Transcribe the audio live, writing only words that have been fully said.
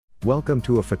Welcome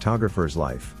to A Photographer's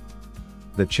Life,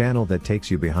 the channel that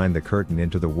takes you behind the curtain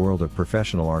into the world of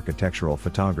professional architectural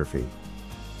photography.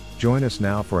 Join us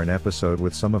now for an episode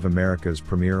with some of America's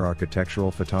premier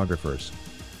architectural photographers.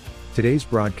 Today's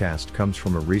broadcast comes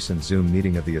from a recent Zoom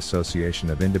meeting of the Association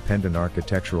of Independent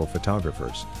Architectural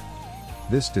Photographers.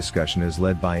 This discussion is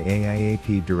led by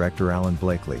AIAP Director Alan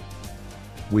Blakely.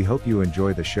 We hope you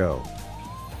enjoy the show.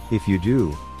 If you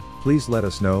do, please let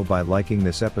us know by liking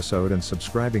this episode and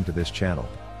subscribing to this channel.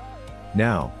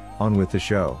 Now, on with the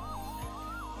show.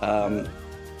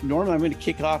 Norm, I'm going to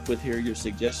kick off with your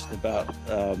suggestion about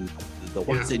the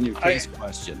what's in your case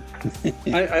question.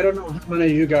 I don't know how many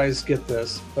of you guys get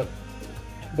this, but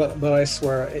I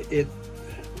swear it.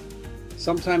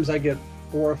 Sometimes I get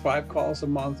 4 or 5 calls a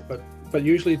month, but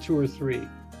usually 2 or 3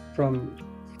 from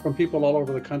people all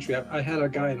over the country. I had a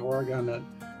guy in Oregon that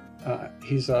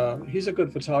he's a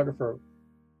good photographer.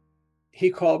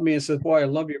 He called me and said, "Boy, I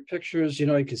love your pictures. You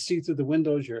know, you can see through the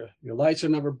windows. Your lights are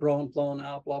never blown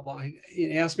out. Blah blah."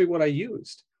 He asked me what I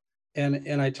used,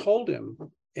 and I told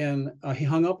him, and he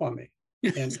hung up on me.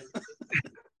 And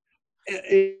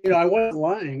I wasn't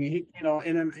lying.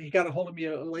 And then he got a hold of me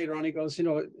later on. He goes,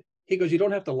 "You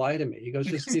don't have to lie to me." He goes,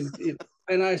 "Just,"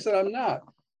 and I said, "I'm not."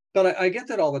 But I get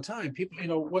that all the time. People,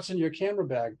 what's in your camera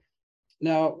bag?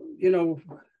 Now,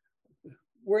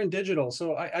 we're in digital,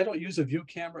 so I don't use a view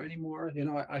camera anymore.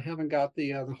 I haven't got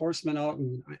the Horseman out,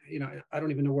 and I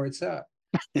don't even know where it's at.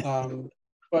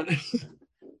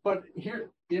 But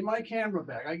here in my camera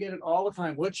bag, I get it all the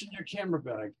time. What's in your camera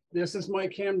bag? This is my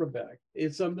camera bag.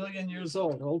 It's 1,000,000 years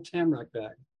old, old Tamrac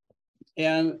bag,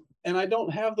 and I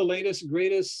don't have the latest,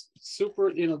 greatest,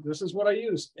 super. This is what I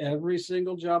use every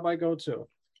single job I go to,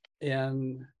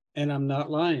 and I'm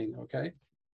not lying. Okay.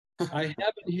 I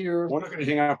have it here. We're not going to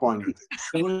hang up on you.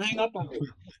 Don't hang up on me.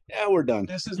 Yeah, we're done.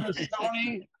 This is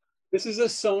a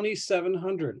Sony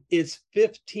 700. It's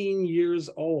 15 years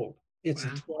old. It's a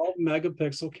 12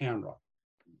 megapixel camera.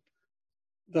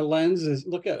 The lens is,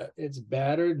 look at it. It's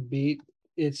battered, beat.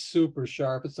 It's super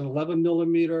sharp. It's an 11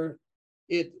 millimeter.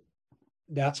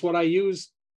 That's what I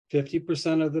use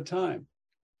 50% of the time.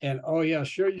 And oh yeah,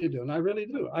 sure you do. And I really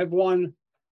do. I've won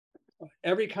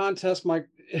every contest.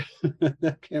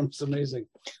 That camera's amazing.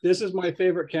 This is my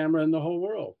favorite camera in the whole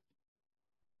world.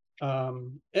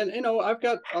 I've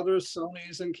got other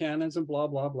Sonys and Canons and blah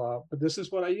blah blah, but this is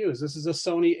what I use. This is a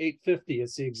Sony 850.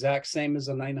 It's the exact same as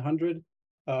a 900.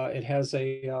 It has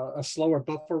a slower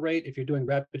buffer rate if you're doing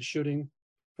rapid shooting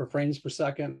for frames per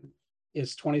second.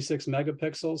 It's 26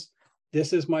 megapixels.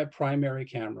 This is my primary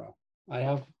camera. I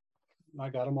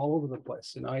got them all over the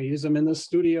place. I use them in the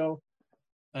studio.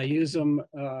 I use them,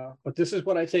 but this is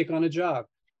what I take on a job.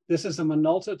 This is a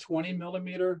Minolta 20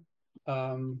 millimeter.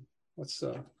 I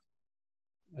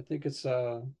think it's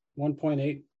a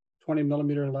 1.8 20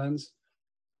 millimeter lens.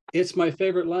 It's my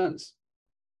favorite lens.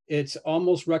 It's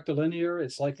almost rectilinear.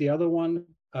 It's like the other one.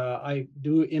 I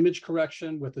do image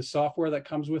correction with the software that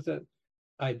comes with it.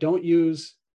 I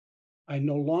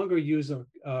no longer use a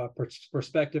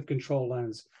perspective control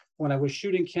lens. When I was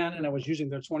shooting Canon, I was using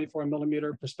their 24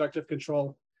 millimeter perspective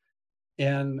control.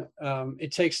 And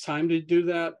it takes time to do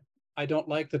that. I don't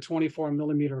like the 24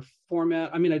 millimeter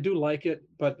format. I mean, I do like it,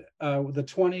 but the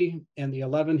 20 and the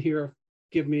 11 here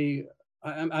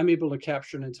I'm able to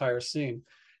capture an entire scene.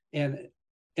 And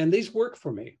these work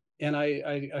for me. And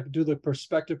I do the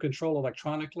perspective control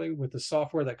electronically with the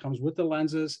software that comes with the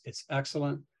lenses. It's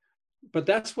excellent. But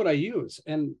that's what I use.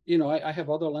 And, I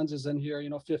have other lenses in here,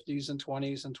 50s and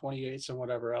 20s and 28s and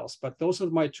whatever else. But those are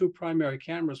my 2 primary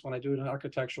cameras when I do an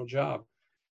architectural job.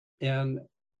 And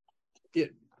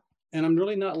I'm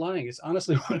really not lying. It's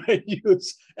honestly what I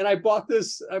use. And I bought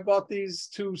these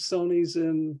 2 Sonys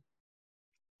in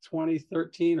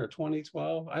 2013 or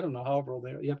 2012. I don't know, however old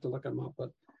they are. You have to look them up.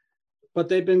 But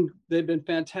they've been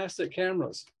fantastic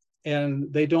cameras,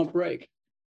 and they don't break.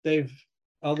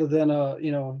 Other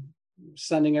than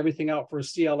sending everything out for a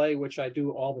CLA, which I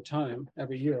do all the time,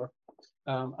 every year.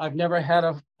 I've never had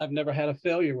a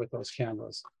failure with those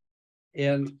cameras,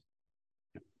 and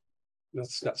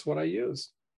that's what I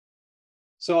use.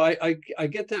 So I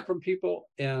get that from people,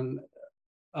 and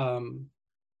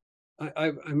I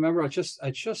remember I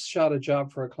just shot a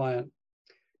job for a client.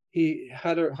 He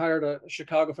had hired a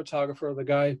Chicago photographer. The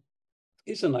guy,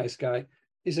 he's a nice guy.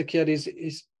 He's a kid.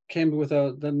 He's came with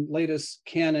the latest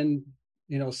Canon,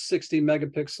 60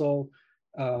 megapixel,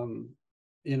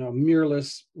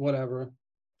 mirrorless, whatever.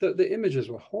 The images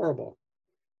were horrible.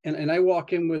 And I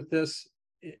walk in with this,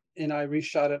 and I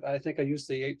reshot it. I think I used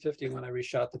the 850 when I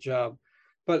reshot the job.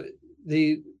 But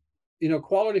the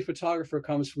quality photographer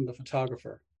comes from the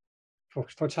photographer.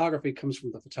 photography comes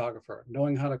from the photographer,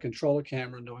 knowing how to control a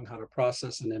camera, knowing how to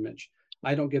process an image.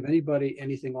 I don't give anybody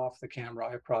anything off the camera.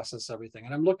 I process everything.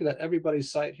 And I'm looking at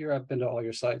everybody's site here. I've been to all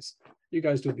your sites. You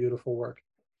guys do beautiful work.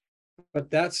 But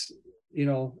that's, you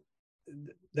know,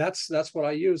 that's what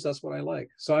I use. That's what I like.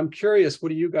 So I'm curious, what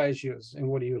do you guys use and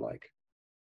what do you like?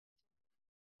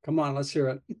 Come on, let's hear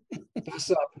it. Pass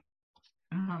up.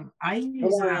 I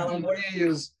use. Come on, Alan, what do you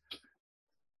use?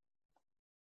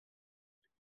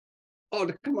 Oh,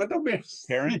 come on, don't be.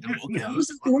 Karen,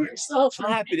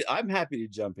 I'm happy to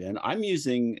jump in. I'm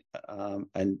using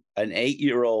an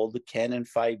 8-year-old Canon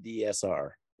 5D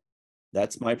SR.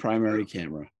 That's my primary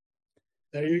camera.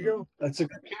 There you go. That's a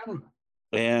good camera.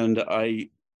 And I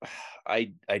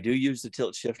do use the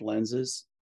tilt shift lenses.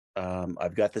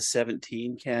 I've got the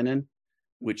 17 Canon,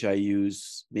 which I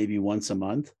use maybe once a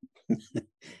month.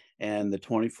 And the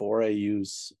 24 I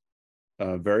use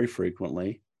very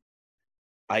frequently.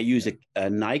 I use a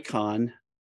Nikon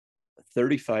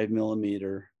 35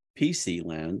 millimeter PC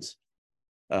lens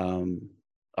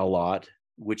a lot,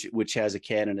 which has a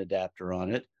Canon adapter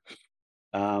on it.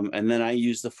 And then I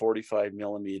use the 45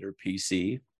 millimeter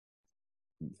PC.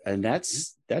 And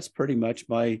that's pretty much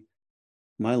my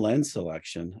lens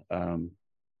selection.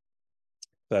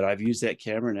 But I've used that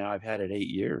camera now. I've had it 8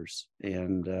 years,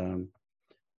 and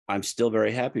I'm still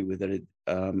very happy with it.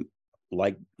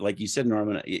 Like you said,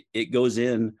 Norman, it goes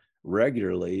in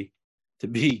regularly to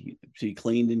be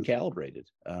cleaned and calibrated.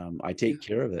 I take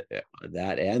care of it,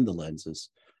 that and the lenses.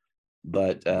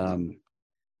 But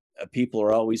people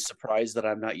are always surprised that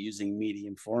I'm not using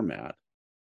medium format.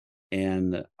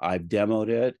 And I've demoed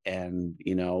it, and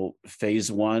phase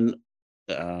one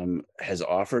has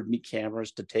offered me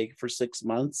cameras to take for 6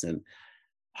 months, and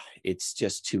it's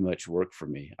just too much work for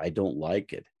me. I don't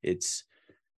like it.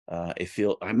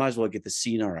 I might as well get the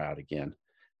CNR out again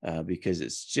because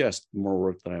it's just more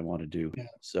work than I want to do. Yeah.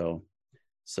 So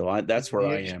that's where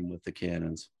I am with the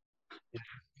Canons. Yeah.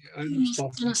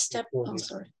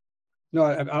 Sorry. No,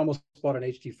 I almost bought an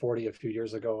HD40 a few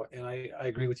years ago, and I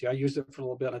agree with you. I used it for a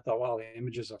little bit, and I thought, wow, the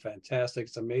images are fantastic.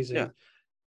 It's amazing. Yeah.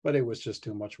 But it was just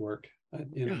too much work.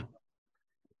 Yeah.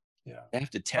 I have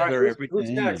to tether everything. Who's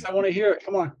next? I want to hear it.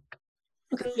 Come on.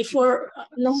 Okay, before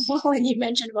when you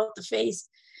mentioned about the face.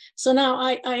 So now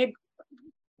I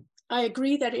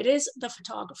agree that it is the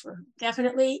photographer.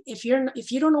 Definitely. If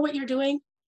you don't know what you're doing,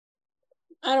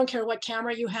 I don't care what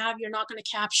camera you have, you're not going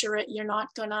to capture it.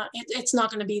 It's not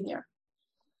going to be there.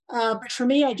 But for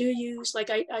me, I do use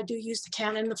the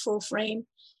Canon, the full frame,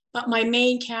 but my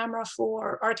main camera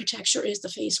for architecture is the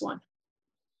Phase One.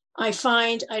 I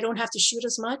find I don't have to shoot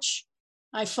as much.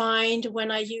 I find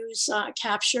when I use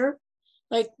capture,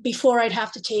 like before I'd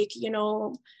have to take,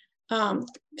 a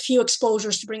few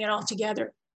exposures to bring it all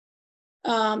together.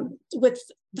 With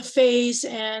the phase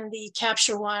and the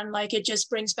capture one, like it just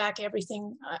brings back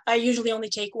everything. I usually only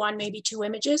take one, maybe two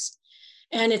images,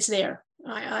 and it's there.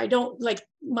 I don't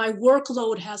my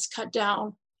workload has cut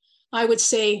down. I would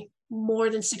say more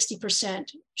than 60%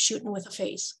 shooting with a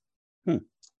phase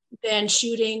than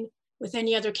shooting with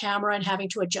any other camera and having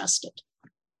to adjust it.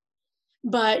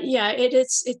 But yeah, it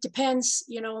depends,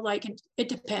 it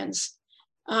depends.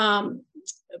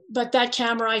 But that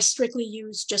camera I strictly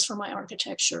use just for my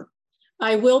architecture.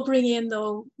 I will bring in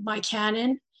though my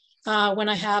Canon when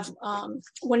I have,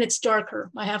 when it's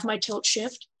darker. I have my tilt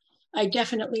shift. I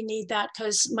definitely need that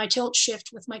because my tilt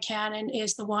shift with my Canon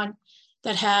is the one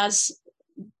that has,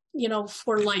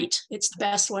 for light. It's the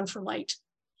best one for light.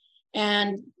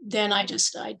 And then I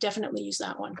definitely use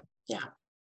that one. Yeah.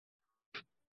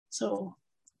 So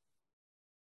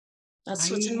that's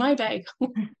what's in my bag.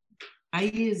 I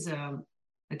use a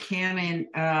Canon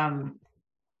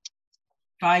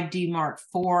 5D Mark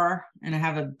IV, and I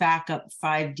have a backup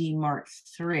 5D Mark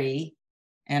III.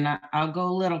 And I'll go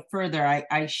a little further.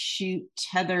 I shoot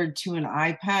tethered to an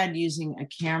iPad using a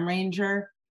Cam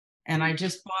Ranger. And I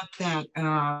just bought that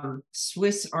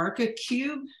Swiss Arca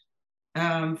Cube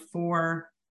for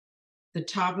the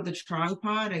top of the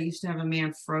tripod. I used to have a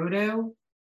Manfrotto,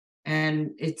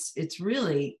 and it's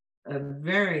really a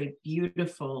very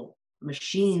beautiful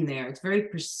machine there. It's very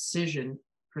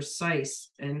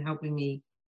precise, and helping me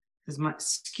because my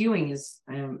squaring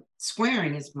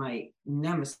is my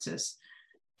nemesis.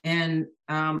 And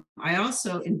I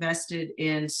also invested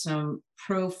in some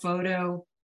Profoto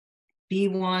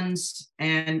B1s,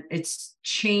 and it's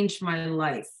changed my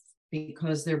life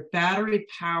because they're battery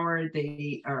powered,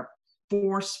 they are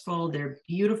forceful, they're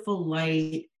beautiful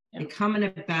light, they come in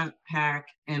a backpack,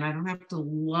 and I don't have to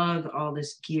lug all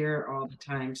this gear all the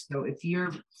time. So if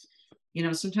you're,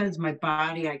 sometimes my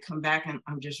body, I come back and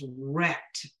I'm just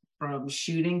wrecked from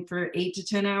shooting for 8 to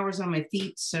 10 hours on my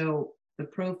feet. So the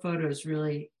Pro Photos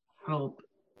really help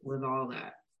with all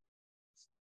that.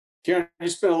 Karen, you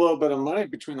spent a little bit of money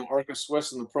between the Arca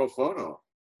Swiss and the Pro Photo.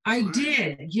 I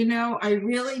did, I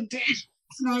really did.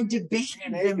 And I debated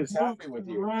Hank them is happy with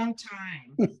for you. a long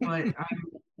time, but I'm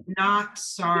not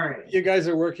sorry. You guys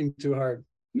are working too hard.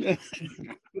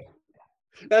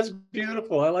 That's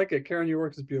beautiful. I like it. Karen, your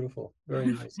work is beautiful. Very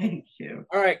nice. Thank you.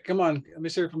 All right, come on. Let me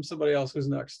hear from somebody else. Who's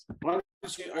next? I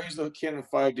use the Canon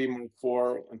 5D Mark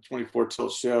IV and 24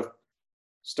 tilt shift.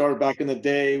 Started back in the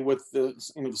day with the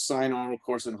the Sign-On, of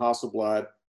course, in Hasselblad,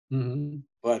 Mm-hmm.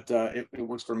 but it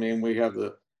works for me. And we have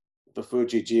the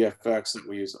Fuji GFX that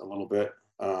we use a little bit,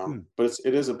 but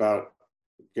it is about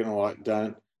getting a lot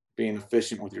done, being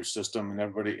efficient with your system and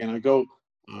everybody. And I go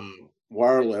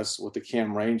wireless with the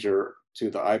Cam Ranger to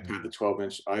the iPad, the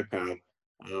 12-inch iPad.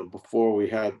 Before we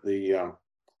had the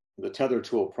Tether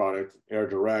Tool product, Air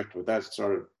Direct, but that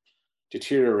started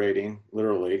deteriorating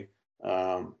literally.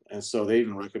 And so they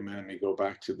even recommended me go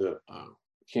back to the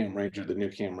Cam Ranger, the new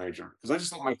Cam Ranger, because I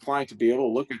just want my client to be able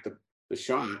to look at the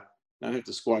shot, not have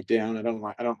to squat down. I don't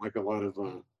like a lot of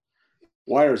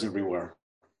wires everywhere,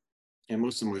 and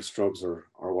most of my strobes are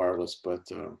wireless. But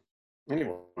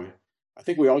anyway, I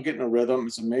think we all get in a rhythm.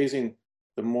 It's amazing.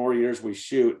 The more years we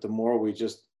shoot, the more we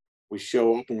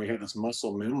show up, and we have this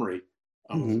muscle memory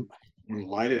of we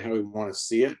light it how we want to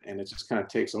see it, and it just kind of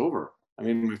takes over. I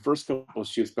mean, my first couple of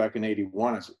shoots back in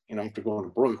 '81, after going to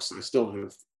Brooks, I still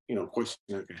have,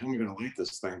 questioning, okay, how am I going to light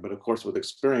this thing? But of course, with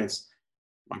experience,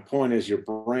 my point is your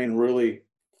brain really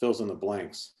fills in the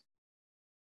blanks.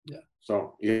 Yeah.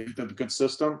 So you have a good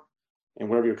system and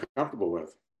whatever you're comfortable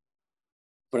with.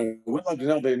 But I would love to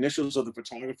know the initials of the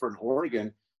photographer in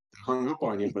Oregon that hung up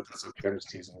on you, but that's okay. I'm just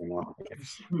teasing you.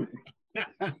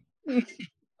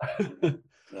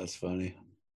 That's funny.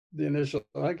 The initial,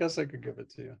 I guess I could give it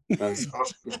to you.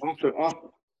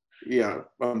 Yeah,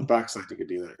 on the backside you could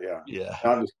do that. Yeah. Yeah.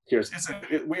 I'm just curious.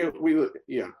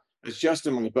 As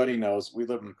Justin, my buddy, knows, we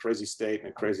live in a crazy state and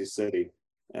a crazy city.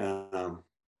 Yeah,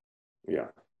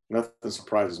 nothing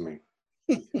surprises me.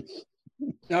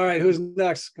 All right, who's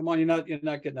next? Come on, you're not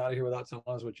getting out of here without telling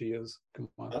us what you use. Come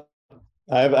on.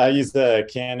 I use the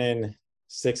Canon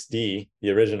 6D,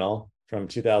 the original from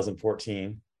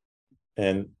 2014,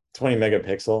 and 20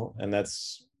 megapixel, and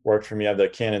that's worked for me. I have the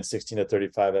Canon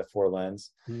 16-35 f4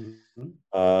 lens.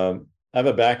 I have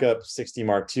a backup 6D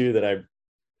Mark II that I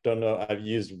don't know, I've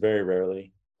used very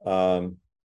rarely. And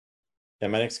my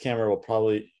next camera will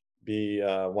probably be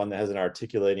one that has an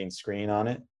articulating screen on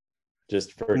it,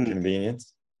 just for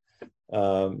convenience.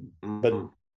 But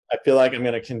I feel like I'm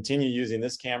going to continue using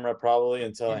this camera probably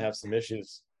until I have some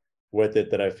issues with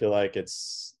it that I feel like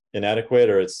it's inadequate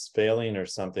or it's failing or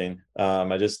something.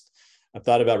 I've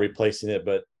thought about replacing it,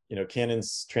 but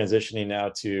Canon's transitioning now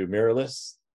to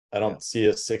mirrorless. I don't see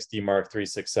a 6D Mark III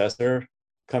successor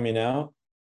coming out.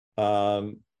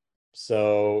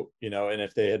 So, and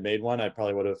if they had made one, I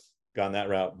probably would have gone that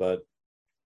route, but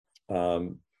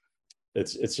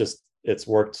it's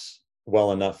worked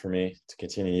well enough for me to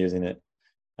continue using it.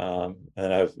 And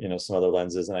I have, some other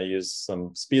lenses, and I use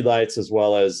some speed lights as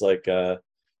well as like a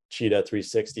Cheetah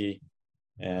 360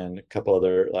 and a couple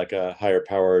other, like a higher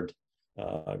powered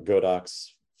Godox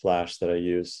flash that I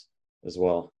use as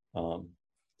well. So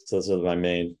those are my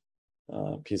main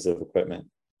pieces of equipment.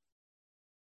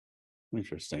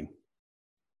 Interesting.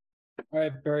 All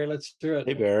right, Barry, let's hear it.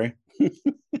 Hey, Barry.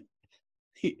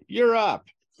 You're up.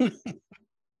 Hey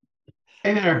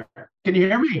there. Can you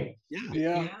hear me?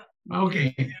 Yeah.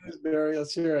 Okay. Barry,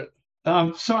 let's hear it.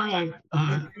 Sorry,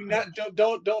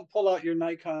 Don't pull out your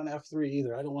Nikon F3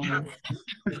 either. I don't want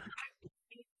to.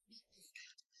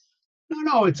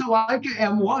 No, it's a Leica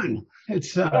M1.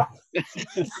 It's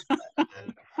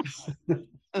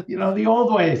the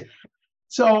old ways.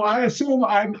 So I assume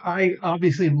I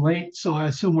obviously am late, so I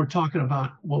assume we're talking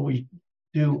about what we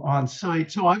do on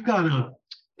site. So I've got a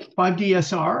 5D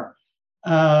SR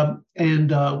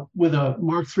and with a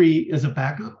Mark III as a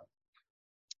backup.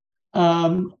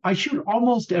 I shoot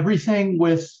almost everything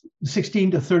with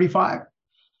 16-35,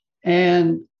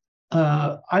 and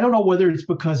I don't know whether it's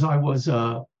because I was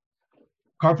a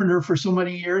carpenter for so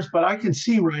many years, but I can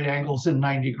see right angles in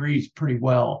 90 degrees pretty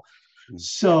well.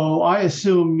 So I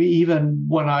assume even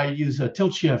when I use a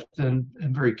tilt shift and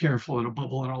very careful and a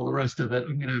bubble and all the rest of it,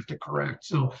 I'm going to have to correct.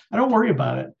 So I don't worry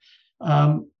about it.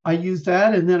 I use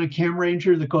that, and then a Cam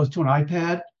Ranger that goes to an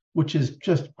iPad, which is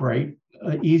just great,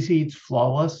 easy, it's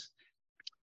flawless,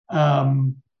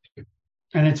 and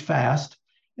it's fast.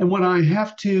 And when I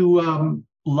have to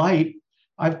light,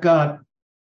 I've got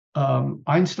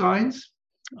Einsteins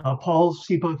Paul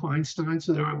Seebuck Einstein,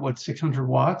 so they're what 600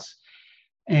 watts.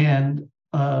 And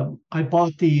I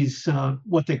bought these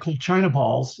what they call China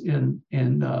balls in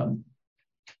the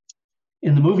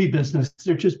movie business.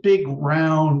 They're just big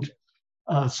round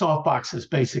soft boxes,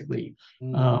 basically.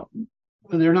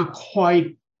 They're not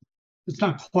quite. It's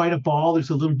not quite a ball. There's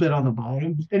a little bit on the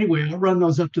bottom. Anyway, I'll run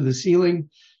those up to the ceiling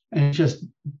and just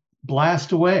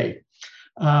blast away.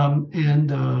 I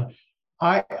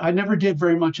never did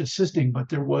very much assisting, but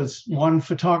there was one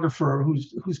photographer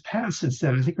who's passed since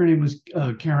then. I think her name was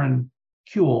Karen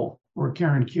Kuehl or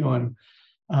Karen Kuhn,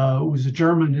 who was a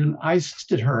German, and I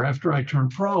assisted her after I turned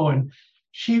pro, and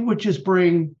she would just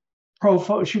bring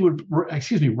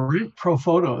rent pro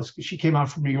photos. She came out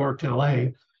from New York to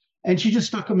LA, and she just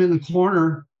stuck them in the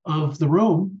corner of the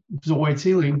room. It was a white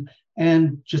ceiling,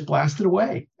 and just blasted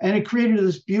away. And it created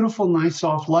this beautiful, nice,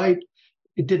 soft light.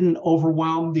 It didn't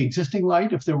overwhelm the existing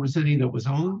light if there was any that was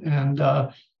on. And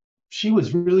she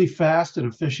was really fast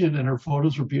and efficient, and her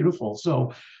photos were beautiful.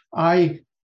 So I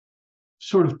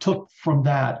sort of took from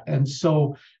that. And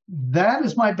so that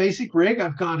is my basic rig.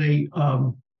 I've got a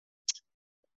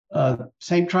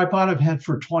same tripod I've had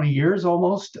for 20 years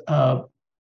almost,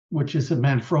 which is a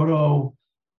Manfrotto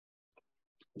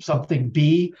something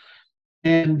B.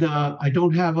 And I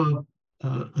don't have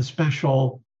a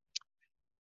special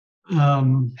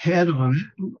head on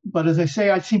it, but as I say,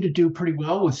 I seem to do pretty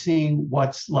well with seeing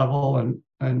what's level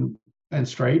and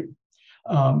straight.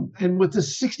 And with the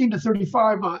 16 to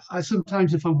 35, I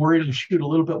sometimes, if I'm worried, I shoot a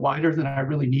little bit wider than I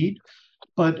really need.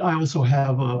 But I also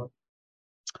have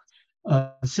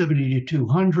a 70 to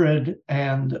 200,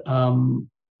 and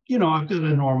I've got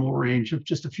a normal range of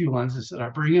just a few lenses that I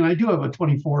bring in. I do have a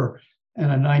 24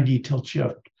 and a 90 tilt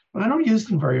shift, but I don't use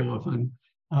them very often.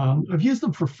 I've used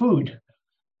them for food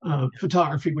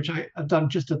photography, which I've done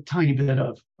just a tiny bit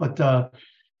of, but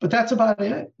that's about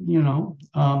it.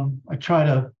 I try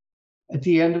to, at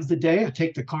the end of the day, I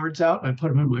take the cards out and I put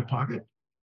them in my pocket,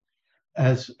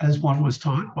 as one was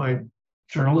taught by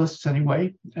journalists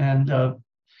anyway. And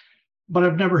but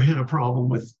I've never had a problem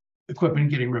with equipment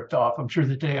getting ripped off. I'm sure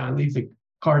the day I leave the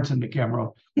cards in the camera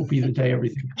will be the day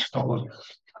everything gets stolen.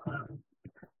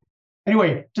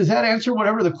 Anyway, does that answer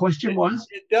whatever the question was?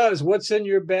 It does. What's in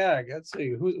your bag? Let's see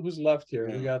who's left here.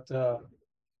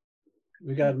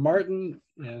 We got Martin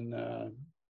and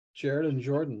Jared and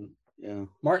Jordan. Yeah,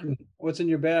 Martin, what's in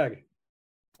your bag?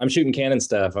 I'm shooting Canon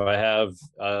stuff. I have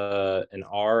an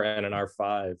R and an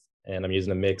R5, and I'm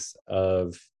using a mix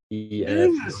of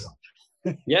EF.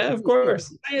 Yeah, of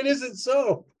course. It isn't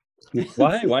so.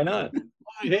 Why? Why not?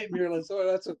 I hate mirrorless.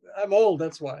 Oh, I'm old.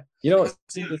 That's why.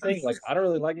 See the thing, like I don't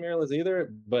really like mirrorless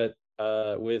either, but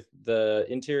with the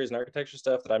interiors and architecture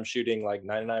stuff that I'm shooting like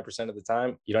 99% of the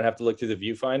time, you don't have to look through the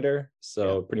viewfinder,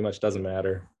 so it pretty much doesn't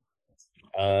matter.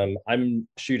 I'm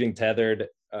shooting tethered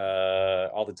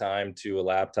all the time to a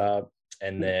laptop,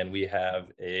 and then we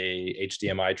have a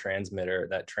HDMI transmitter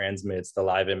that transmits the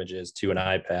live images to an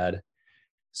iPad.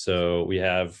 So we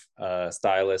have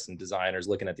stylists and designers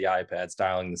looking at the iPad,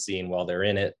 styling the scene while they're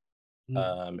in it.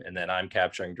 And then I'm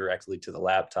capturing directly to the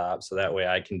laptop. So that way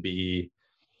I can be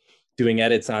doing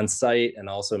edits on site and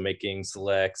also making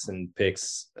selects and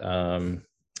picks.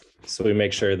 So we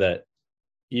make sure that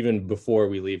even before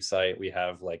we leave site, we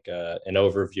have like an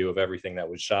overview of everything that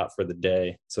was shot for the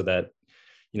day, so that,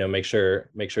 make sure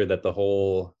that the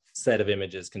whole set of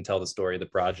images can tell the story of the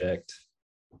project.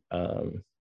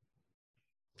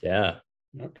 Yeah.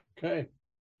 Okay.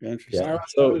 Interesting. Yeah.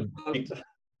 So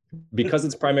because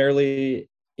it's primarily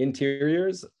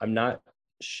interiors, I'm not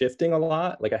shifting a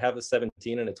lot. Like I have a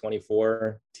 17 and a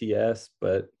 24 TS,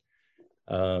 but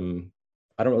I don't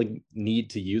really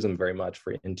need to use them very much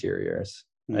for interiors.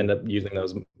 I end up using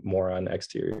those more on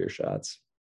exterior shots.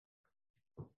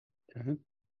 All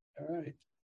right.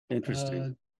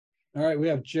 Interesting. All right. We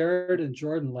have Jared and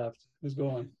Jordan left. Who's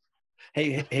going?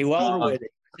 Hey, while we're waiting,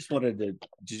 I just wanted to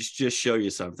just show you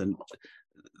something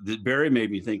that Barry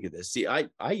made me think of this. See, I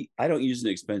don't use an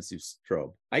expensive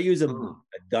strobe. I use a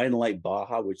Dynalite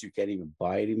Baja, which you can't even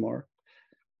buy anymore.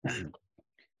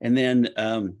 And then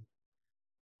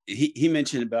he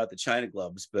mentioned about the China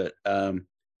gloves, but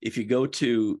if you go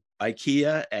to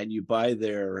IKEA and you buy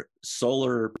their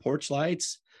solar porch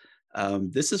lights,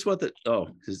 this is what the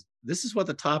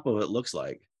top of it looks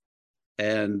like.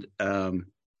 And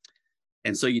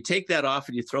so you take that off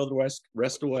and you throw the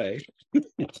rest away.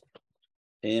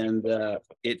 And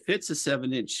it fits a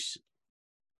 7-inch.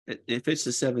 It fits a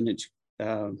 7-inch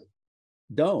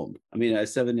dome. I mean, a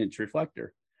 7-inch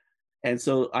reflector. And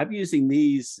so I'm using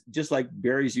these just like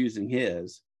Barry's using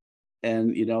his.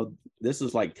 And this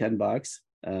is like $10.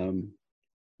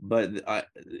 but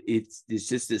it's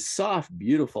just this soft,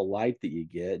 beautiful light that you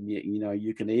get, and you know,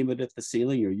 you can aim it at the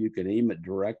ceiling or you can aim it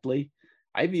directly.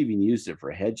 I've even used it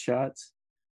for headshots,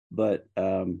 but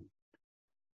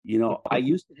you know, I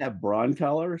used to have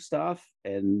Broncolor stuff,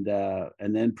 and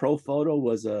then Profoto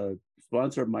was a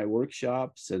sponsor of my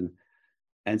workshops,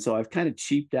 and so I've kind of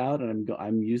cheaped out, and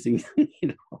I'm using you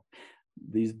know,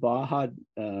 these Baja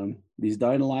these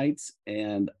Dynalights,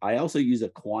 and I also use a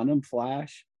Quantum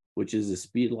Flash, which is a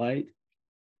speed light.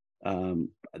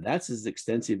 That's as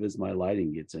extensive as my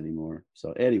lighting gets anymore.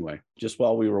 So anyway, just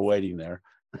while we were waiting there.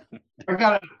 I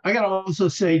gotta also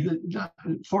say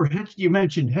that you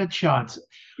mentioned headshots.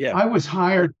 Yeah, I was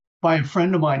hired by a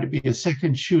friend of mine to be a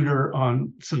second shooter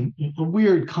on a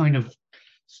weird kind of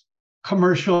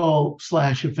commercial /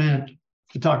 event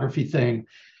photography thing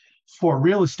for a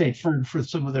real estate firm for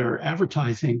some of their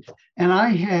advertising.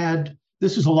 And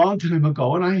this was a long time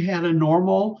ago, and I had a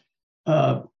normal,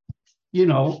 you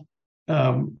know,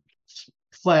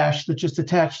 flash that just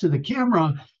attached to the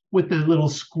camera with the little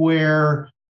square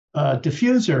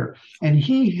diffuser. And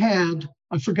he had,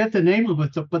 I forget the name of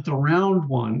it, but the round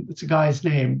one, it's a guy's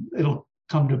name. It'll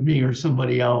come to me or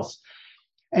somebody else.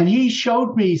 And he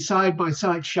showed me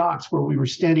side-by-side shots where we were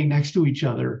standing next to each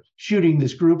other, shooting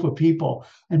this group of people.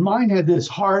 And mine had this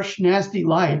harsh, nasty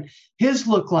light. His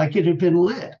looked like it had been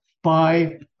lit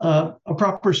by a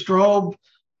proper strobe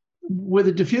with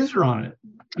a diffuser on it.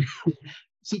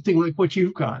 Something like what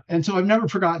you've got. And so I've never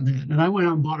forgotten that. And I went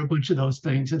out and bought a bunch of those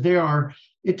things. And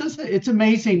it's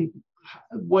amazing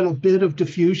what a bit of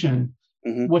diffusion,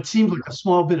 what seems like a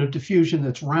small bit of diffusion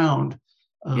that's round,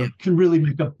 can really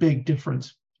make a big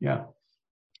difference. Yeah.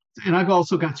 And I've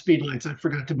also got speed lights. I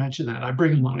forgot to mention that. I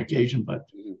bring them on occasion, but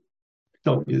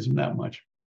don't use them that much.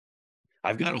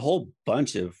 I've got a whole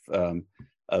bunch of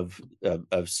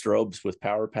strobes with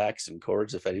power packs and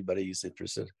cords, if anybody's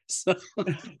interested. So.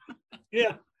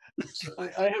 Yeah,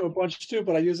 I have a bunch too,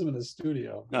 but I use them in the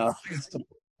studio. No.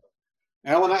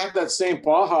 Alan, I have that same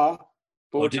Baja,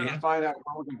 but we're do trying you? to find out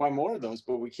how we can buy more of those,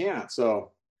 but we can't.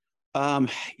 So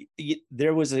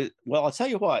there was well, I'll tell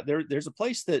you what, there's a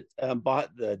place that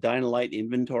bought the Dynalite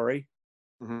inventory,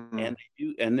 and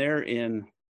they're in,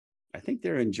 I think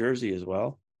they're in Jersey as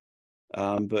well.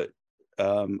 But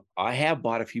I have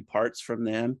bought a few parts from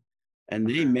them, and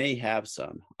they may have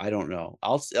some. I don't know.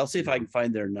 I'll see if I can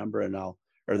find their number and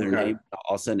their name.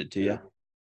 I'll send it to you,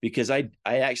 because I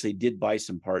actually did buy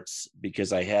some parts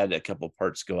because I had a couple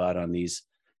parts go out on these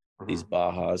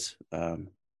Bajas.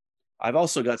 I've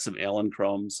also got some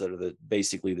Elinchromes that are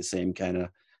basically the same kind of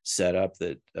setup,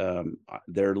 that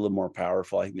they're a little more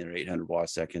powerful. I think they're 800 watt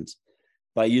seconds,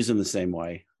 but I use them the same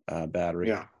way, battery.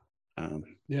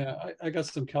 Yeah. I got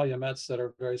some Calumets that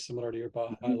are very similar to your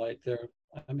Baja Light. They're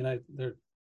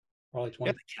probably 20.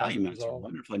 Yeah, the Calumets are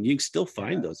wonderful, and you can still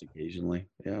find those occasionally.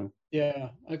 Yeah. Yeah,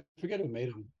 I forget who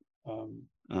made them.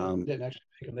 Didn't actually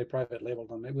make them. They private labeled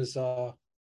them. It was I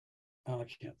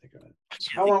can't think of it.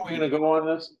 How long are we going to go on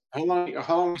this? How long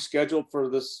are we scheduled for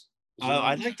this?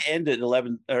 I'd like to end at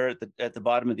 11 or at the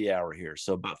bottom of the hour here,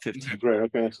 so about 15. Great.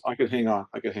 Okay, I could hang on.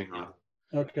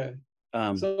 Okay.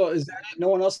 So is that it? No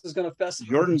one else is going to fess?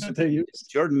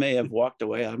 Jordan may have walked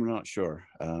away. I'm not sure.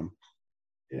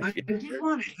 I did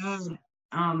want to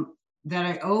add that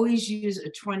I always use a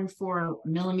 24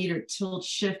 millimeter tilt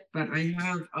shift, but I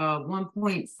have a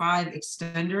 1.5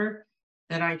 extender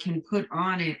that I can put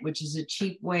on it, which is a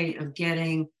cheap way of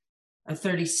getting a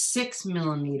 36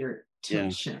 millimeter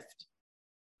tilt shift.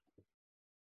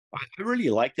 I really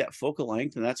like that focal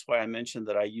length, and that's why I mentioned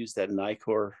that I use that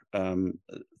Nikkor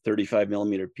 35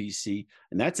 millimeter PC,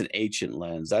 and that's an ancient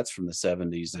lens. That's from the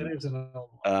 70s. That is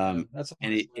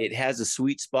and it has a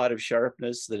sweet spot of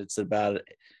sharpness that it's about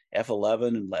f11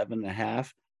 and 11 and a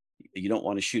half. You don't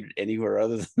want to shoot it anywhere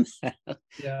other than that.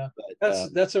 Yeah,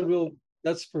 but,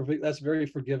 that's very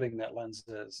forgiving, that lens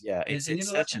is. Yeah, it's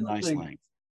such a nice length.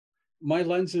 My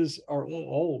lenses are all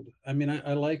old. I mean,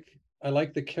 I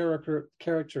like the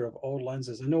character of old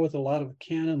lenses. I know with a lot of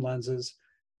Canon lenses,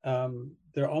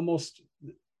 they're almost,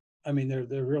 I mean,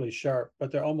 they're really sharp, but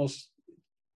they're almost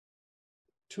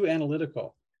too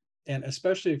analytical. And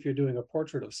especially if you're doing a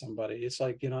portrait of somebody, it's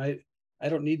like, I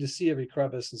don't need to see every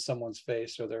crevice in someone's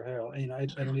face or their hair. I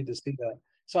don't need to see that.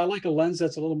 So I like a lens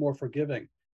that's a little more forgiving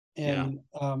and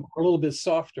a little bit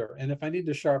softer. And if I need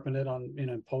to sharpen it on,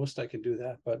 in post, I can do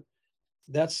that. But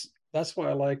that's why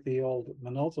I like the old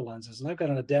Minolta lenses. And I've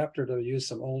got an adapter to use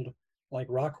some old, like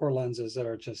Rokkor lenses that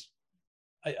are just,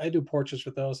 I do portraits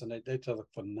with those, and they look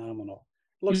phenomenal.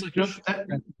 It looks like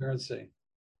transparency.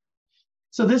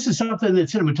 So this is something that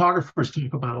cinematographers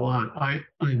talk about a lot.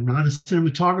 I'm not a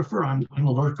cinematographer. I'm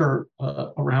a lurker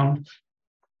around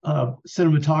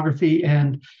cinematography,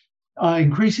 and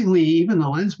increasingly, even the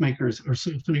lens makers are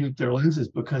softening up their lenses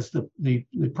because the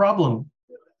problem,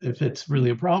 if it's really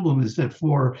a problem, is that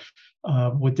for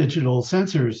with digital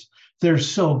sensors, they're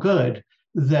so good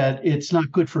that it's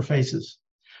not good for faces.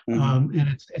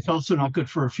 And it's also not good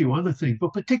for a few other things,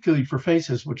 but particularly for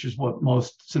faces, which is what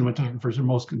most cinematographers are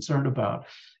most concerned about.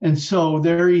 And so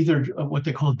they're either what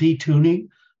they call detuning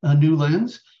a new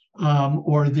lens,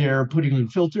 or they're putting on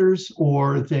filters,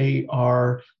 or they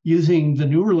are using the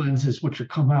newer lenses which are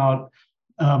come out,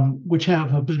 which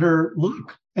have a better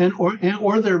look, or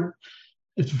they're.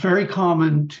 It's very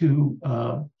common to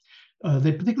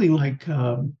they particularly like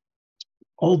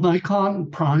old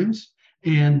Nikon primes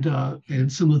and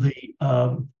some of the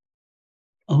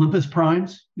Olympus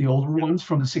primes, the older ones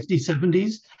from the 60s,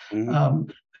 70s.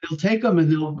 They'll take them and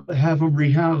they'll have them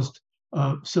rehoused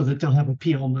so that they'll have a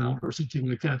PL mount or something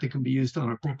like that that can be used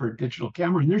on a proper digital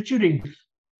camera. And they're shooting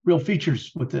real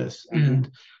features with this,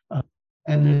 and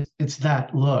it's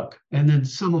that look. And then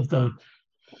some of the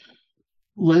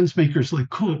lens makers like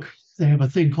Cooke, they have a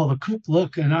thing called a Cooke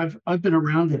look, and I've been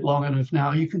around it long enough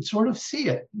now. You can sort of see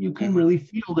it. You can really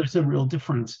feel there's a real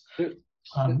difference.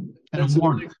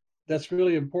 That's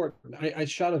really important. I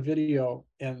shot a video,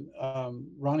 and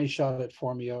Ronnie shot it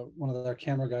for me, one of our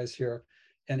camera guys here,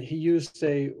 and he used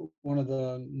one of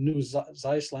the new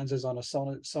Zeiss lenses on a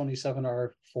Sony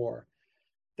 7R4.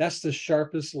 That's the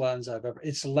sharpest lens I've ever.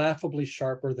 It's laughably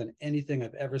sharper than anything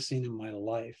I've ever seen in my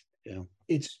life. Yeah,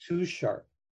 it's too sharp,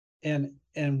 and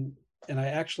I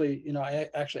actually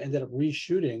ended up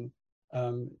reshooting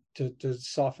to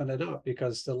soften it up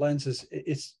because the lens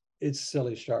it's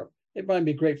silly sharp. It might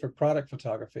be great for product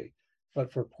photography,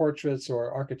 but for portraits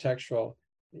or architectural,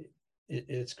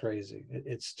 it's crazy.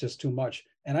 It's just too much.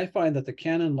 And I find that the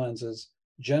Canon lenses,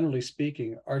 generally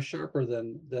speaking, are sharper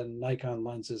than Nikon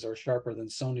lenses, or sharper than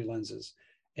Sony lenses,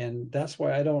 and that's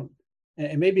why I don't.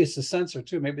 And maybe it's the sensor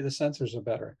too. Maybe the sensors are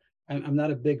better. I'm not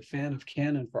a big fan of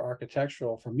Canon for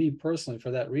architectural, for me personally,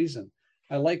 for that reason.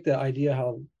 I like the idea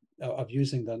of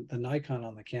using the Nikon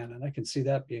on the Canon. I can see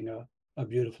that being a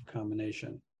beautiful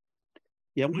combination.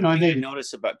 Yeah, one thing I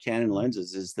notice about Canon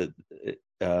lenses is that,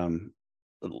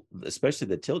 especially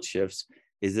the tilt shifts,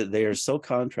 is that they are so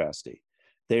contrasty.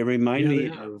 They remind me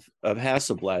of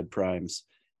Hasselblad primes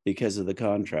because of the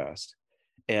contrast.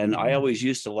 And I always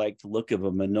used to like the look of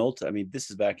a Minolta. I mean, this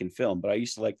is back in film, but I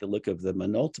used to like the look of the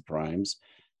Minolta primes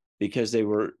because they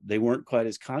weren't quite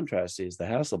as contrasty as the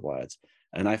Hasselblads.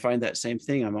 And I find that same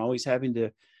thing. I'm always having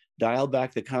to dial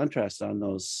back the contrast on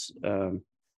those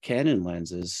Canon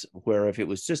lenses, where if it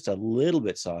was just a little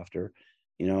bit softer,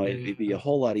 it'd be a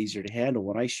whole lot easier to handle.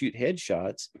 When I shoot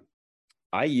headshots,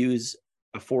 I use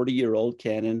a 40-year-old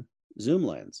Canon zoom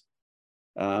lens.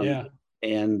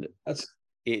 And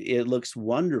it looks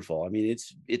wonderful. I mean,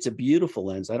 it's a beautiful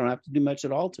lens. I don't have to do much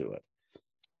at all to it.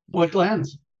 What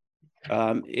lens?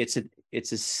 It's a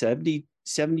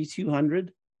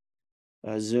 7200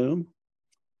 zoom,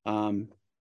 and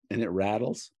it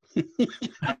rattles.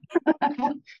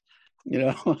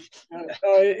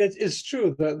 It's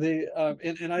true.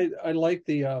 And I like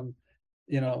the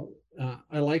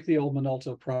I like the old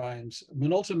Minolta primes.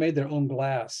 Minolta made their own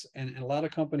glass, and a lot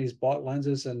of companies bought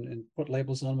lenses and put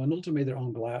labels on. Minolta made their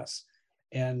own glass,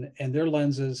 and their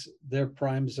lenses, their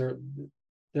primes they're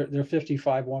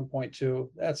 55 1.2.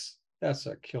 That's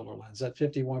a killer lens. That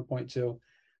 50 1.2,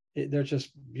 they're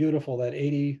just beautiful. That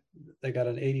 80, they got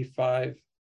an 85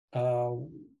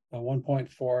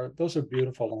 1.4. Those are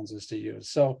beautiful lenses to use.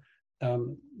 So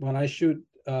when I shoot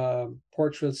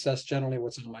portraits, that's generally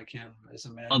what's on my camera. This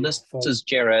is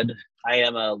Jared. I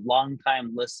am a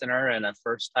long-time listener and a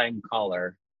first-time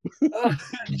caller.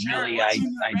 Really, I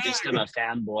just am a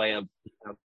fanboy of.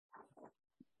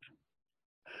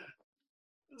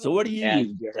 So what do you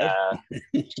use, Jared?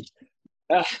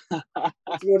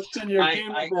 What's in your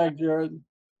camera bag, Jared?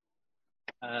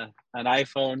 An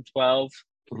iPhone 12.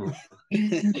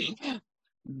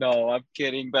 No, I'm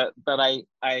kidding. But I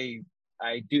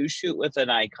do shoot with an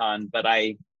Nikon, but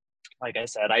like I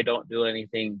said, I don't do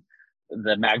anything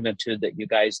the magnitude that you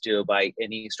guys do by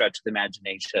any stretch of the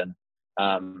imagination.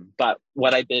 But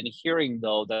what I've been hearing,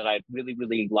 though, that I really,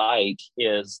 really like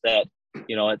is that,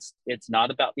 it's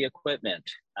not about the equipment.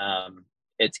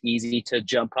 It's easy to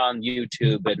jump on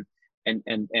YouTube and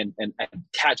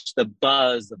catch the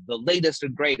buzz of the latest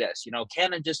and greatest.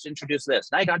 Canon just introduced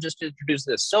this, Nikon just introduced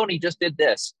this, Sony just did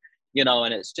this,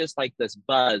 and it's just like this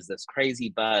buzz, this crazy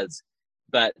buzz.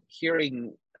 But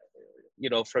hearing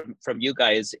from you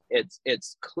guys,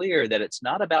 it's clear that it's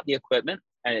not about the equipment,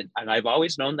 and I've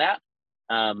always known that.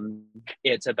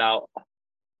 It's about,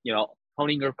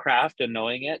 honing your craft and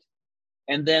knowing it.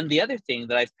 And then the other thing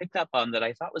that I've picked up on that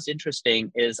I thought was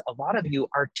interesting is a lot of you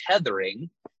are tethering,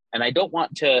 and I don't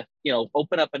want to,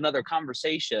 open up another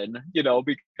conversation,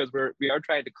 because we are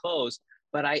trying to close,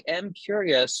 but I am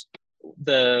curious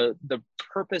the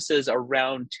purposes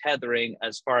around tethering,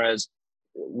 as far as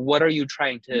what are you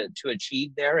trying to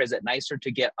achieve there? Is it nicer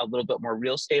to get a little bit more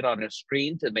real estate on a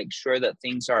screen to make sure that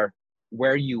things are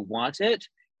where you want it?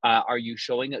 Are you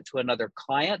showing it to another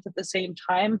client at the same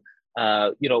time?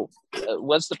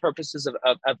 What's the purposes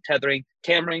of tethering?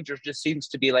 CamRanger just seems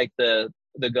to be like the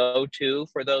go-to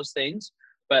for those things,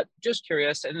 but just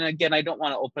curious. And again, I don't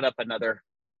want to open up another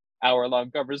hour-long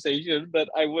conversation, but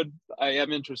I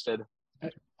am interested.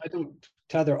 I don't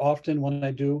tether often. When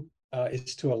I do,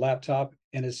 it's to a laptop,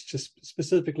 and it's just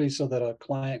specifically so that a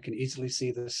client can easily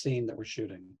see the scene that we're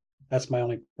shooting. That's my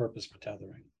only purpose for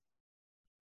tethering.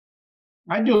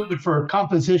 I do it for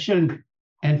composition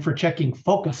and for checking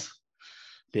focus.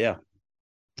 Yeah.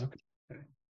 Okay.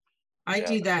 I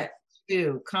do that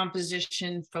too.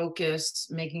 Composition, focus,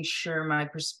 making sure my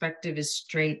perspective is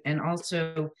straight, and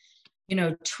also,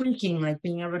 tweaking, like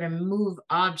being able to move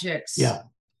objects,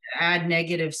 add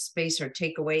negative space or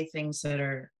take away things that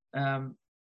are in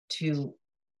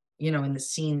the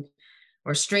scene,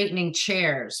 or straightening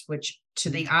chairs, which to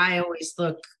the eye always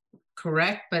look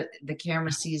correct, but the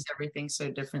camera sees everything so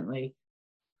differently.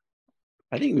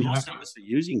 I think most of us are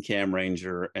using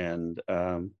CamRanger, and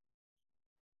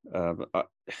at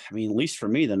least for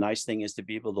me, the nice thing is to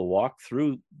be able to walk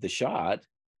through the shot,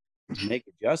 make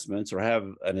adjustments, or have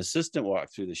an assistant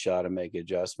walk through the shot and make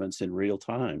adjustments in real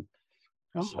time.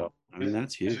 So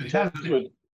that's huge.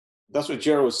 That's what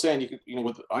Jared was saying.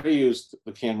 I use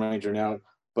the CamRanger now,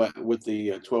 but with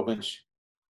the 12-inch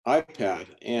iPad,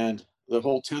 and the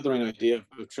whole tethering idea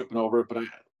of tripping over it. But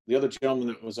the other gentleman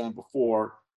that was on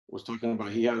before was talking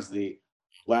about, he has the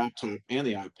laptop and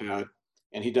the iPad,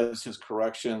 and he does his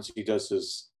corrections, he does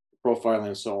his profiling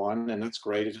and so on, and that's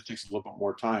great. It just takes a little bit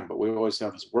more time, but we always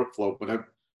have this workflow. But I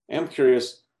am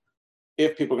curious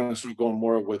if people are going to start going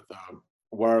more with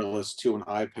wireless to an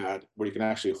iPad, where you can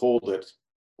actually hold it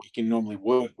like you normally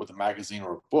would with a magazine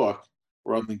or a book,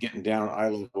 rather than getting down eye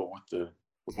level with the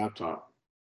laptop.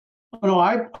 Oh, no,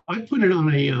 I put it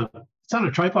on it's on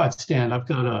a tripod stand.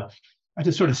 I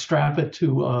just sort of strap it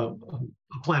to a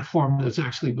platform that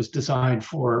actually was designed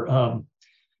for,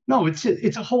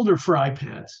 it's a holder for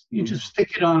iPads. You just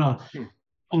stick it on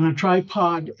a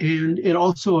tripod, and it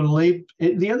also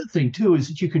the other thing too is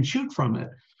that you can shoot from it.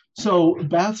 So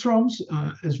bathrooms,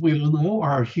 as we all know,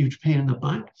 are a huge pain in the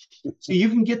butt. So you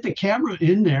can get the camera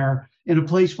in there in a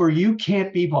place where you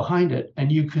can't be behind it, and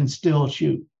you can still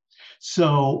shoot.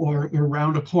 So, or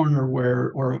around a corner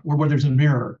where there's a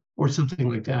mirror or something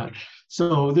like that.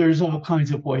 So there's all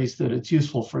kinds of ways that it's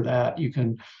useful for that. You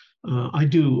can,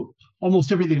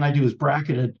 almost everything I do is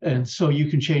bracketed, and so you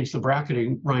can change the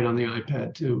bracketing right on the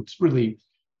iPad too. It's really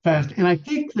fast. And I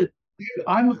think that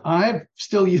I'm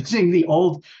still using the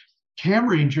old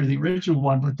CamRanger, the original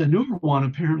one, but the newer one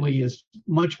apparently is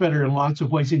much better in lots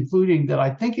of ways, including that I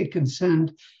think it can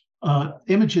send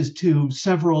images to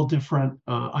several different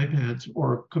iPads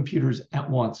or computers at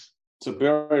once. So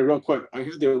Barry, real quick, I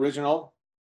had the original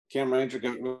CamRanger,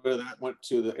 got rid of that, went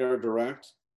to the AirDirect,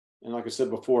 and like I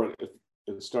said before,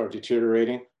 it started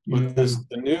deteriorating. But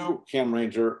the new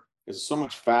CamRanger is so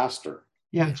much faster.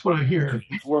 Yeah, that's what I hear.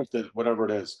 It's worth it, whatever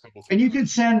it is. And you can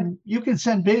send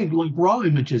big, like, raw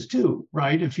images too,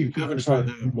 right? If you've got. I haven't tried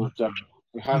that, but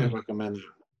I highly recommend it.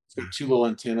 It's got 2 little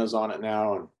antennas on it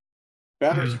now, and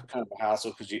batteries are kind of a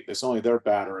hassle because it's only their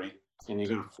battery, and you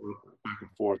got to flip back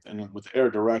and forth. And then with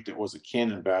AirDirect, it was a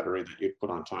Canon battery that you put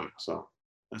on top. So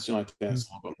that's the only thing that's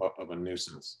a little bit of a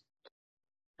nuisance.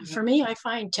 For me, I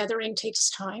find tethering takes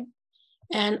time.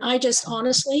 And I just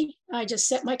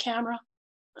set my camera.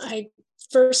 I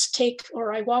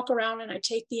walk around and I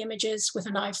take the images with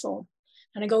an iPhone.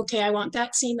 And I go, okay, I want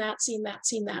that scene, that scene, that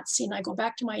scene, that scene. I go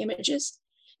back to my images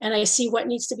and I see what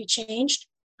needs to be changed.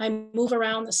 I move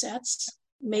around the sets,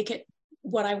 make it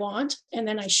what I want, and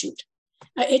then I shoot.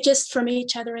 For me,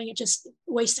 tethering, it just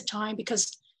wasted time,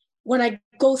 because when I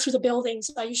go through the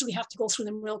buildings, I usually have to go through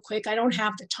them real quick. I don't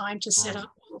have the time to set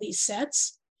up all these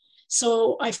sets.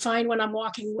 So I find when I'm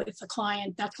walking with a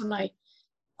client, that's when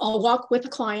I'll walk with the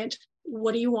client.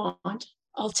 What do you want?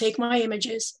 I'll take my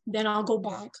images, then I'll go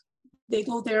back. They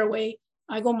go their way,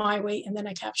 I go my way, and then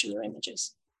I capture their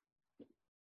images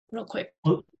real quick.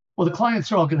 Well, Well, the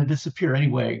clients are all going to disappear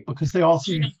anyway because they all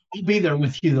seem to be there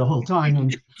with you the whole time.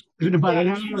 And in about an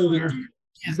hour,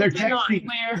 they're texting.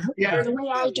 Where the way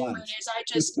I do it is I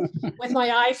just, with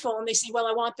my iPhone, they say, well,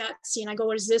 I want that scene. I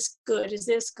go, is this good? Is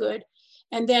this good?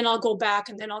 And then I'll go back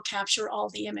and then I'll capture all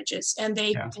the images and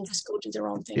they can just go do their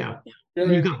own thing. Yeah.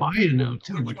 You got buy-in now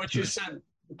too. What you said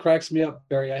cracks me up,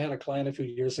 Barry. I had a client a few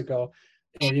years ago,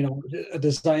 and, a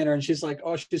designer, and she's like,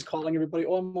 oh, she's calling everybody,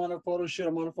 oh, I'm on a photo shoot.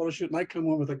 And I come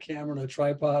in with a camera and a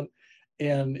tripod,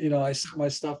 and, I set my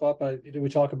stuff up. We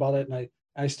talk about it, and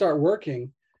I start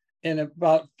working. And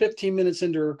about 15 minutes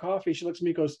into her coffee, she looks at me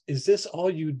and goes, is this all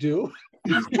you do?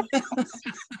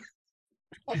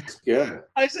 That's good.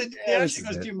 I said, yeah. She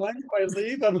goes, do you mind if I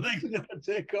leave? I'm like, no,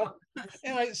 take off.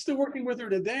 And I'm still working with her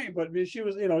today, but she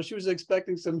was, she was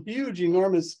expecting some huge,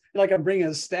 enormous, like I'm bringing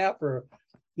a staff or,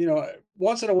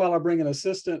 once in a while I'll bring an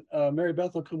assistant. Mary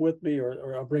Beth will come with me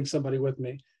or I'll bring somebody with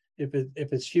me if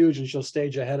it's huge, and she'll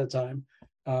stage ahead of time.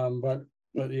 But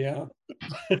yeah,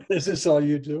 is this all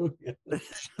you do?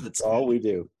 That's all we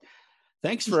do.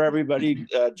 Thanks for everybody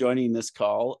joining this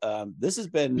call. This has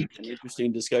been an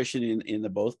interesting discussion in the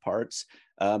both parts.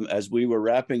 As we were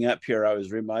wrapping up here, I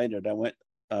was reminded I went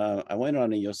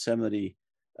on a Yosemite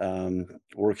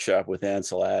workshop with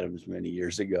Ansel Adams many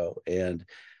years ago, and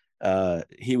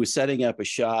he was setting up a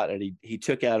shot, and he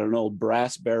took out an old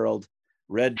brass-barreled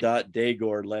red dot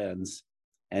Dagor lens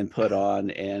and put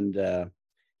on, and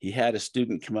he had a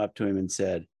student come up to him and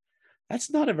said,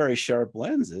 "That's not a very sharp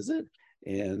lens, is it?"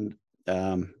 And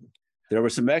there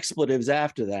were some expletives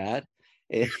after that,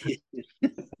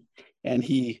 and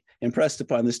he impressed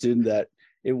upon the student that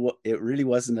it really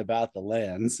wasn't about the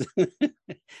lens. He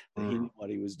knew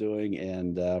what he was doing,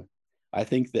 and I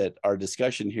think that our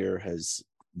discussion here has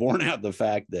borne out the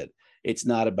fact that it's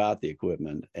not about the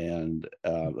equipment, and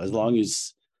as long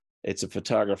as it's a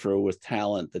photographer with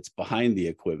talent that's behind the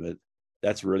equipment,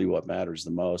 that's really what matters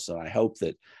the most. And I hope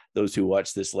that those who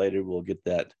watch this later will get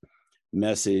that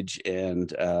message,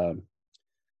 and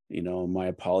my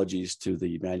apologies to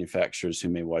the manufacturers who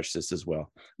may watch this as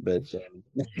well. But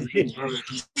it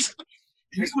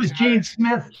was Gene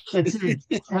Smith that said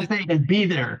F8 and be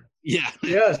there. Yeah.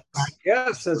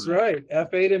 Yes, that's right.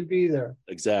 F8 and be there.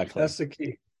 Exactly. That's the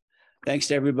key. Thanks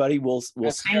to everybody. We'll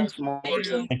see you tomorrow.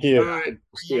 Thank you. All right.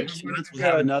 We'll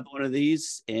have another one of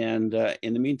these, and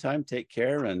in the meantime, take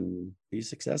care and be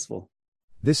successful.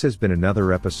 This has been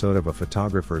another episode of A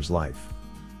Photographer's Life.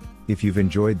 If you've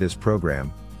enjoyed this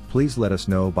program, please let us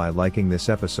know by liking this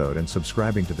episode and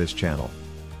subscribing to this channel.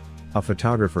 A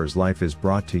Photographer's Life is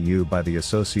brought to you by the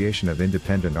Association of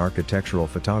Independent Architectural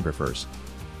Photographers.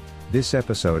 This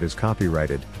episode is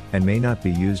copyrighted, and may not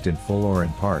be used in full or in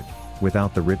part,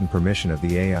 without the written permission of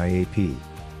the AIAP.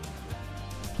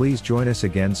 Please join us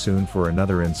again soon for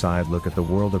another inside look at the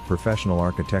world of professional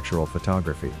architectural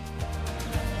photography.